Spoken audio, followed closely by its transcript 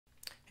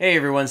Hey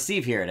everyone,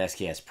 Steve here at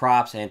SKS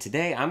Props, and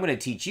today I'm going to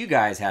teach you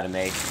guys how to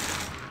make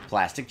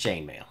plastic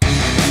chainmail.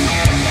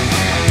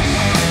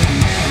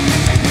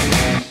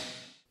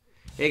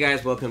 Hey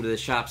guys, welcome to the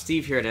shop.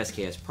 Steve here at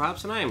SKS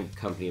Props, and I am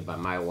accompanied by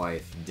my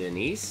wife,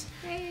 Denise.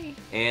 Hey!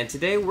 And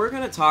today we're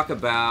going to talk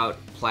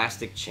about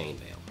plastic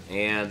chainmail.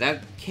 And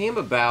that came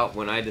about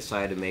when I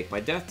decided to make my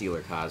Death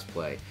Dealer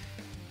cosplay.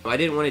 I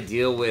didn't want to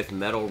deal with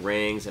metal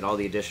rings and all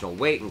the additional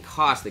weight and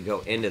cost that go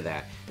into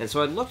that. And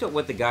so I looked at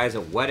what the guys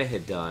at Weta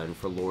had done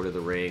for Lord of the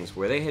Rings,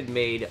 where they had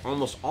made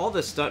almost all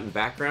the stunt and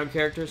background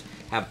characters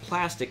have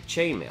plastic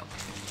chainmail.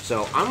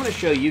 So I'm going to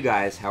show you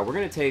guys how we're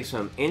going to take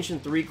some 1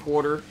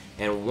 3/4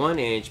 and 1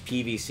 inch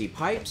PVC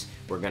pipes.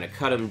 We're going to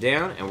cut them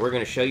down and we're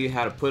going to show you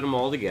how to put them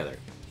all together.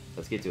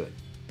 Let's get to it.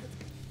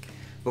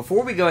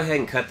 Before we go ahead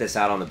and cut this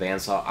out on the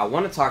bandsaw, I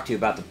want to talk to you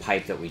about the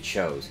pipe that we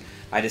chose.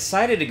 I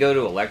decided to go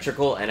to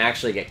electrical and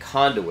actually get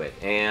conduit,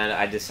 and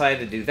I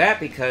decided to do that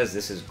because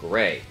this is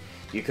gray.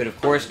 You could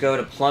of course go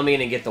to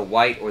plumbing and get the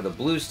white or the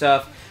blue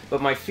stuff,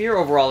 but my fear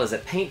overall is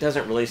that paint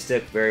doesn't really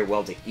stick very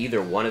well to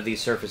either one of these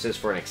surfaces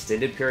for an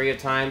extended period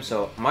of time,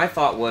 so my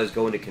thought was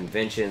going to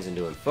conventions and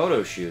doing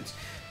photo shoots.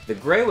 The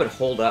gray would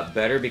hold up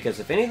better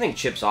because if anything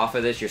chips off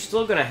of this, you're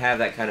still going to have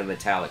that kind of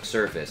metallic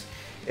surface.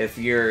 If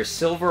your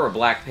silver or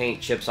black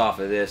paint chips off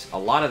of this, a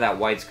lot of that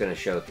white's going to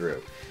show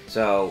through.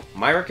 So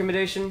my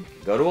recommendation,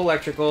 go to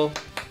electrical,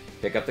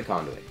 pick up the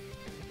conduit.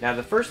 Now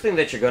the first thing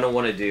that you're going to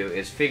want to do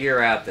is figure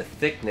out the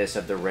thickness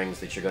of the rings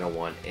that you're going to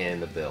want in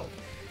the build.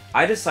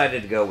 I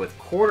decided to go with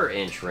 1/4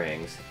 inch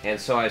rings, and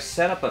so I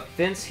set up a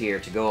fence here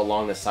to go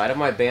along the side of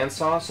my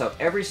bandsaw, so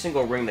every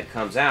single ring that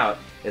comes out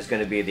is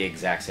going to be the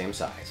exact same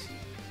size.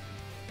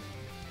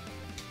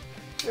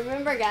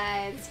 Remember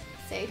guys,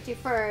 safety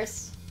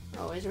first.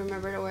 Always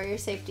remember to wear your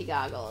safety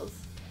goggles.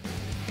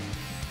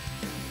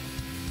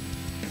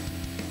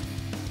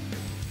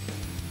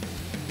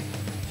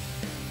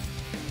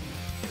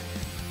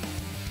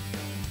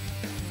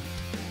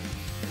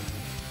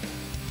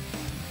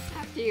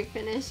 After you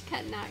finish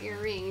cutting out your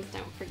rings,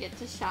 don't forget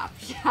to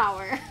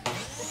shower.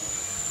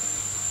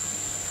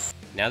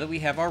 Now that we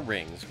have our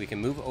rings, we can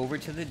move over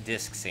to the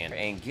disc sander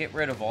and get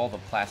rid of all the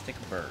plastic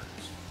burrs.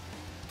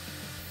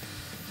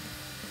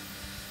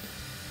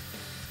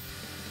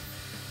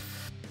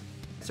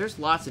 There's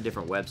lots of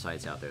different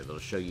websites out there that'll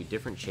show you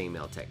different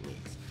chainmail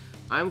techniques.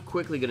 I'm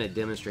quickly going to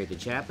demonstrate the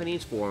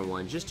Japanese foreign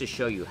one just to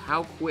show you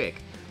how quick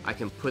I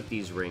can put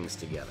these rings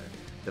together.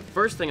 The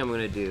first thing I'm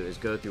going to do is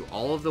go through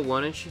all of the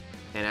 1 inch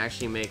and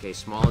actually make a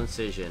small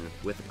incision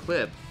with a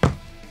clip,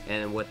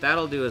 and what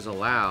that'll do is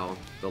allow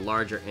the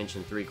larger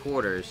 1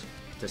 3/4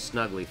 to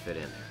snugly fit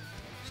in there.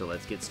 So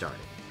let's get started.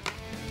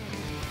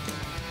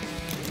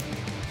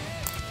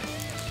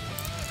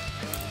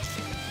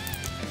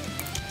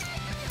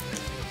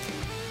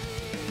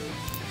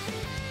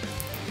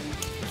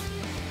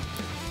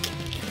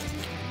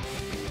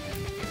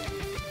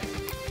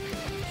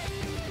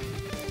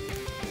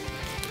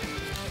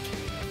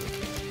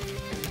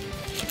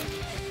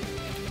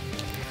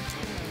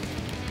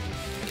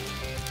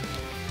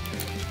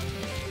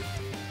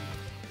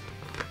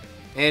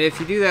 And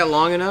if you do that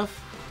long enough,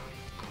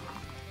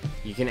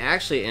 you can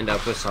actually end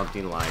up with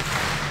something like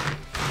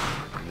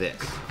this.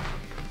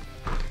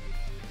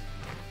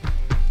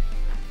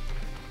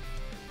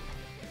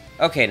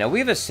 Okay, now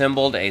we've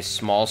assembled a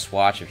small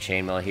swatch of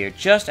chainmail here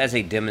just as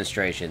a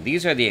demonstration.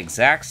 These are the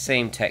exact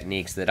same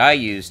techniques that I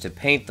used to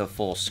paint the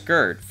full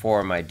skirt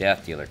for my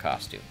Death Dealer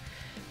costume.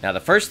 Now the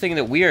first thing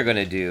that we are going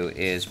to do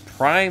is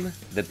prime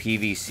the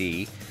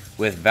PVC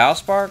with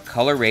Valspar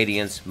Color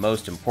Radiance.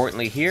 Most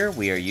importantly here,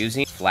 we are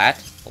using flat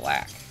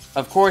black.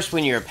 Of course,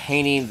 when you're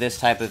painting this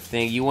type of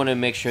thing, you want to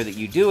make sure that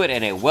you do it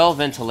in a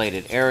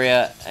well-ventilated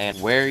area and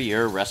wear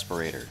your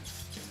respirator.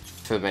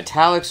 So the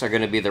metallics are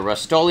going to be the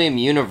Rust-Oleum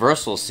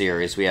Universal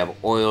series. We have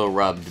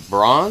oil-rubbed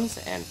bronze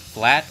and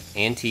flat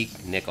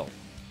antique nickel.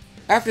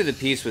 After the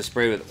piece was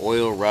sprayed with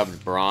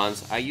oil-rubbed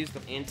bronze, I used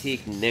the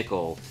antique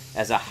nickel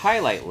as a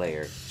highlight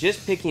layer,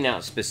 just picking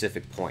out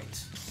specific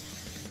points.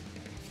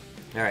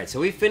 Alright, so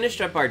we finished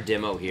up our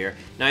demo here.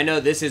 Now I know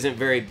this isn't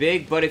very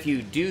big, but if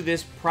you do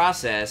this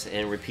process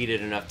and repeat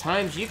it enough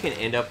times, you can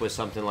end up with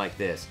something like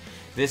this.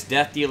 This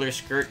Death Dealer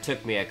skirt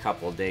took me a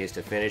couple of days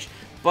to finish,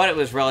 but it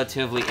was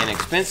relatively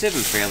inexpensive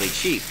and fairly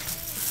cheap.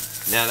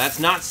 Now that's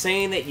not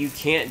saying that you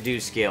can't do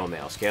scale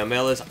mail. Scale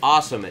mail is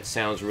awesome, it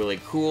sounds really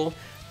cool,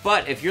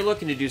 but if you're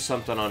looking to do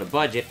something on a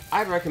budget,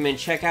 I'd recommend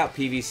check out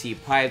PVC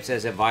pipes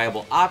as a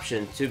viable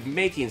option to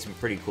making some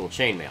pretty cool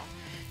chainmail.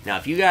 Now,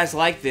 if you guys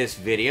like this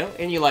video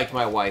and you liked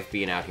my wife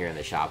being out here in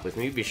the shop with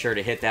me, be sure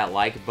to hit that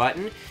like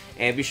button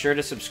and be sure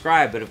to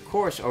subscribe. But of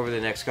course, over the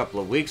next couple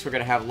of weeks, we're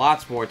going to have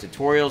lots more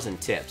tutorials and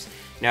tips.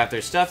 Now, if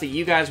there's stuff that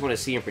you guys want to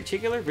see in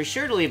particular, be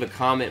sure to leave a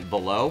comment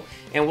below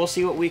and we'll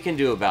see what we can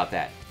do about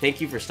that.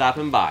 Thank you for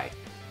stopping by.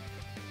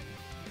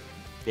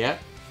 Yeah?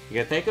 You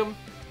gonna thank them?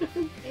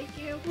 Thank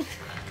you.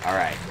 All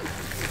right.